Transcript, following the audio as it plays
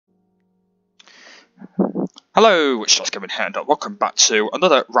Hello, it's Just Coming here, and welcome back to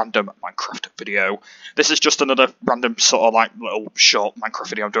another random Minecraft video. This is just another random sort of like little short Minecraft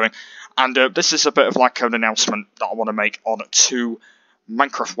video I'm doing, and this is a bit of like an announcement that I want to make on 2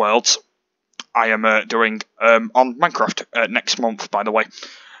 Minecraft worlds I am doing on Minecraft next month, by the way.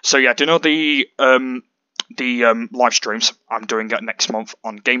 So yeah, do you know the live streams I'm doing next month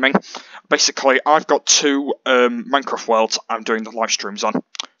on gaming? Basically, I've got 2 Minecraft worlds I'm doing the live streams on,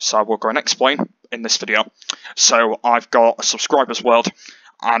 so I will go and explain in this video. So I've got a subscribers world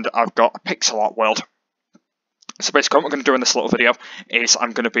and I've got a pixel art world. So basically what I'm going to do in this little video is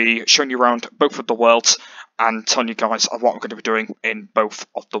I'm going to be showing you around both of the worlds and telling you guys what I'm going to be doing in both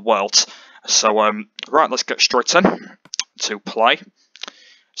of the worlds. So right, let's get straight in to play.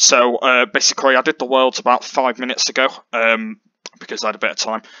 So basically I did the worlds about 5 minutes ago because I had a bit of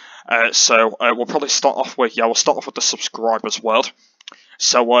time. So we'll probably start off with, we'll start off with the subscribers world.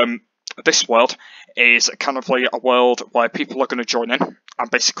 So this world is kind of like a world where people are going to join in, and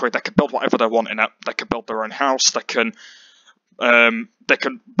basically they can build whatever they want in it. They can build their own house. They can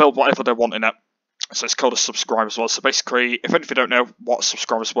build whatever they want in it. So it's called a subscribers world. So basically, if any of you don't know what a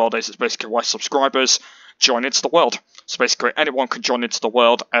subscribers world is, it's basically where subscribers join into the world. So basically, anyone can join into the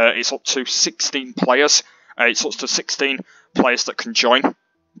world. It's up to 16 players. It's up to 16 players that can join.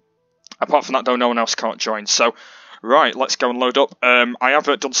 Apart from that, though, no one else can't join. So. Right, let's go and load up. I have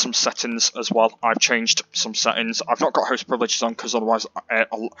done some settings as well. I've changed some settings. I've not got host privileges on because otherwise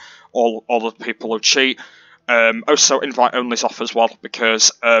all the people will cheat. Also, invite only's off as well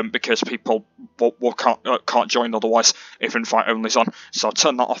because people can't join otherwise if invite only's on. So I'll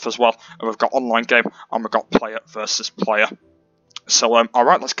turn that off as well. And we've got online game and we've got player versus player. So all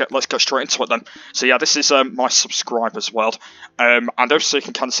right, let's go straight into it then. So yeah, this is my subscribers world, and also you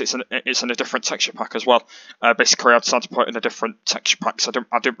can kind of see it's in a different texture pack as well. Basically, I decided to put it in a different texture pack, so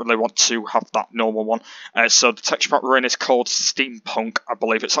I didn't really want to have that normal one. So the texture pack we're in is called Steampunk, I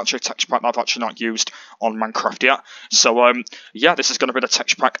believe. It's actually a texture pack that I've actually not used on Minecraft yet. So yeah, this is going to be the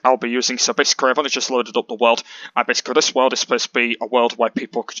texture pack I'll be using. So basically, I've only just loaded up the world. Basically, this world is supposed to be a world where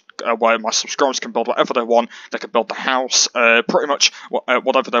where my subscribers can build whatever they want. They can build the house, pretty much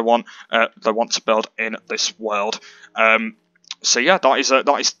whatever they want to build in this world. So yeah, that is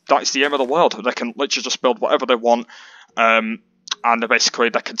the aim of the world. They can literally just build whatever they want, and basically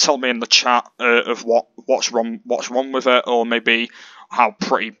they can tell me in the chat of what's wrong with it, or maybe how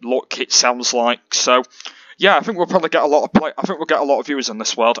pretty look it sounds like. So yeah, I think we'll probably get a lot of I think we'll get a lot of viewers in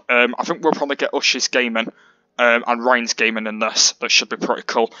this world. I think we'll probably get Ush's Gaming. And Ryan's Gaming in this. That should be pretty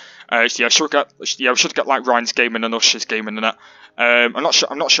cool. Yeah, we should get like Ryan's Gaming and Ush's Gaming in it. I'm not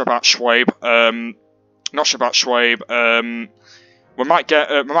sure about Schwabe. Not sure about Schwabe. We might get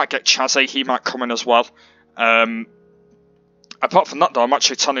Chazzy. He might come in as well. Apart from that, though, I'm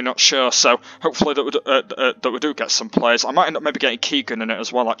actually totally not sure. So hopefully that we do get some players. I might end up maybe getting Keegan in it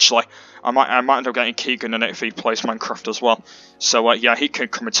as well. Actually, I might end up getting Keegan in it if he plays Minecraft as well. So yeah, he can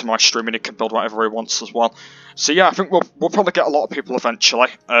come into my stream and he can build whatever he wants as well. So yeah, I think we'll probably get a lot of people eventually.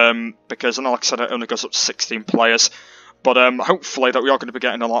 Because I know, like I said, it only goes up to 16 players. But hopefully that we are going to be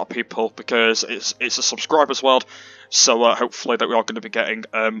getting a lot of people because it's a subscribers world. So hopefully that we are going to be getting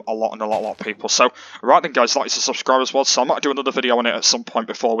a lot of people. So right then, guys, that is the subscribers world. So I might do another video on it at some point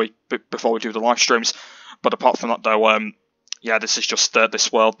before we do the live streams. But apart from that, though, yeah, this is just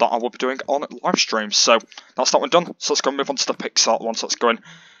this world that I will be doing on live streams. So that's that one done. So let's go and move on to the pixel art one. So let's go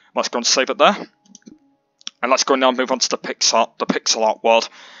and save it there, and let's go and now move on to the pixel art world.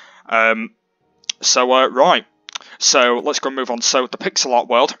 Right. So let's go and move on. So the pixel art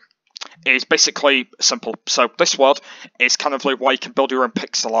world is basically simple. So this world is kind of like where you can build your own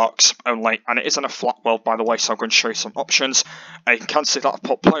pixel arts only, and it isn't a flat world, by the way, so I'm going to show you some options. You can see that I've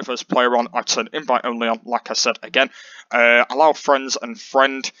put player versus player on. I've turned invite only on, like I said again. Allow friends and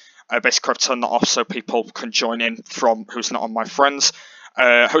friend. Basically I've turned that off so people can join in from who's not on my friends.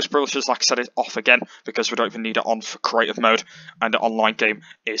 Host privileges, like I said, is off again because we don't even need it on for creative mode, and the online game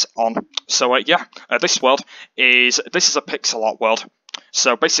is on. So yeah, this is a pixel art world.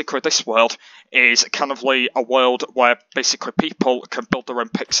 So basically this world is kind of like a world where basically people can build their own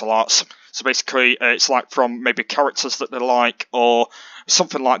pixel arts. So basically it's like from maybe characters that they like or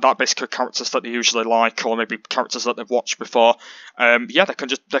something like that, basically characters that they usually like, or maybe characters that they've watched before. Yeah, they can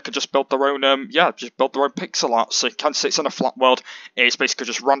just build their own just build their own pixel art. So you can see it's in a flat world. It's basically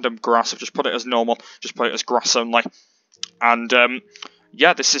just random grass. I've just put it as normal, just put it as grass only. And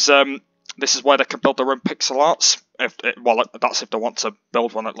yeah, this is where they can build their own pixel arts. Well, that's if they want to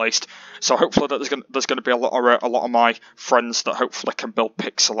build one at least. So hopefully that there's going to be a lot of my friends that hopefully can build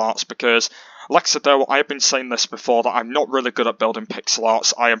pixel arts, because like I said, though, I have been saying this before that I'm not really good at building pixel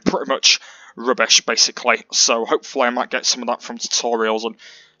arts. I am pretty much rubbish, basically. So hopefully I might get some of that from tutorials and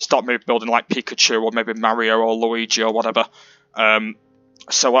start maybe building like Pikachu or maybe Mario or Luigi or whatever.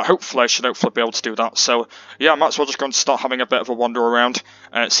 So hopefully I should be able to do that. So yeah, I might as well just go and start having a bit of a wander around.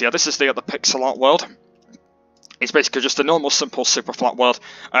 So yeah, this is the pixel art world. It's basically just a normal, simple, super flat world.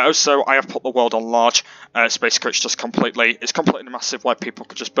 Also, I have put the world on large. So basically, it's just completely massive, where people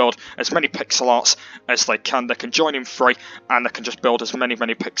can just build as many pixel arts as they can. They can join in free, and they can just build as many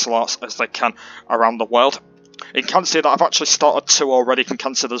pixel arts as they can around the world. You can see that I've actually started 2 already. You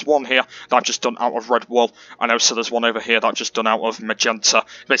can see there's one here that I've just done out of red wool, and also there's one over here that I've just done out of magenta.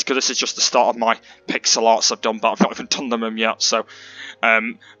 Basically, this is just the start of my pixel arts I've done, but I've not even done them yet. So,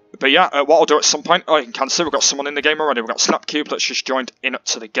 but yeah, what I'll do at some point, you can see we've got someone in the game already. We've got Snapcube that's just joined in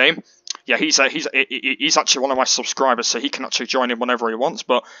to the game. Yeah, he's actually one of my subscribers, so he can actually join in whenever he wants.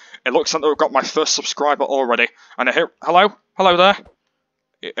 But it looks like we've got my first subscriber already. And hello there.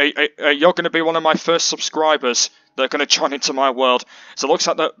 You're going to be one of my first subscribers that are going to join into my world. So it looks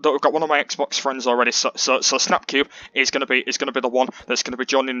like that we've got one of my Xbox friends already. So Snapcube is going to be the one that's going to be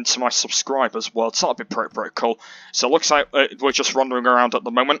joining into my subscribers world. So that'll be pretty cool. So it looks like we're just wandering around at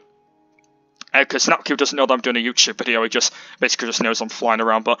the moment. Because Snapcube doesn't know that I'm doing a YouTube video, he just basically just knows I'm flying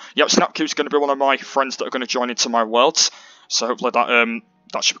around. But yep, Snapcube's going to be one of my friends that are going to join into my worlds. So hopefully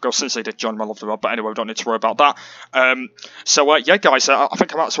that should go, since they did join my lovely world. But anyway, we don't need to worry about that. So yeah, guys, I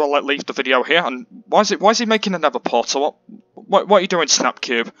think I might as well leave the video here. And why is he making another portal? What are you doing,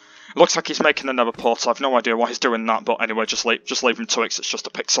 Snapcube? It looks like he's making another portal. I've no idea why he's doing that, but anyway, just leave him to it, 'cause it's just a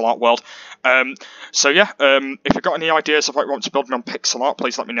pixel art world. So yeah, if you've got any ideas of what you want to build me on pixel art,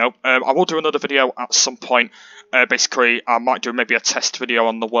 please let me know. I will do another video at some point. Basically, I might do maybe a test video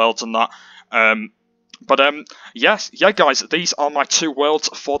on the worlds and that. Yeah, guys, these are my 2 worlds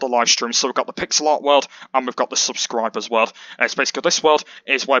for the live stream. So we've got the pixel art world and we've got the subscribers world. It's basically, this world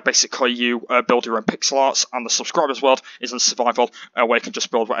is where basically you build your own pixel arts, and the subscribers world is in survival, where you can just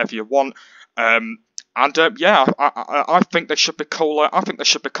build whatever you want. Yeah, I think they should be cool. I think they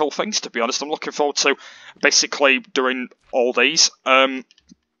should be cool things, to be honest. I'm looking forward to basically doing all these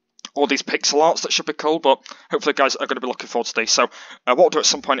pixel arts. That should be cool, but hopefully guys are going to be looking forward to these. So what I'll do at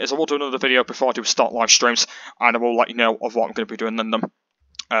some point is I will do another video before I do start live streams, and I will let you know of what I'm going to be doing in them.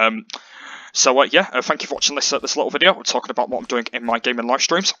 Yeah, thank you for watching this little video. We're talking about what I'm doing in my gaming live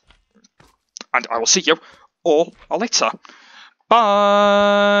streams, and I will see you all later.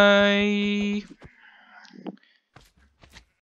 Bye.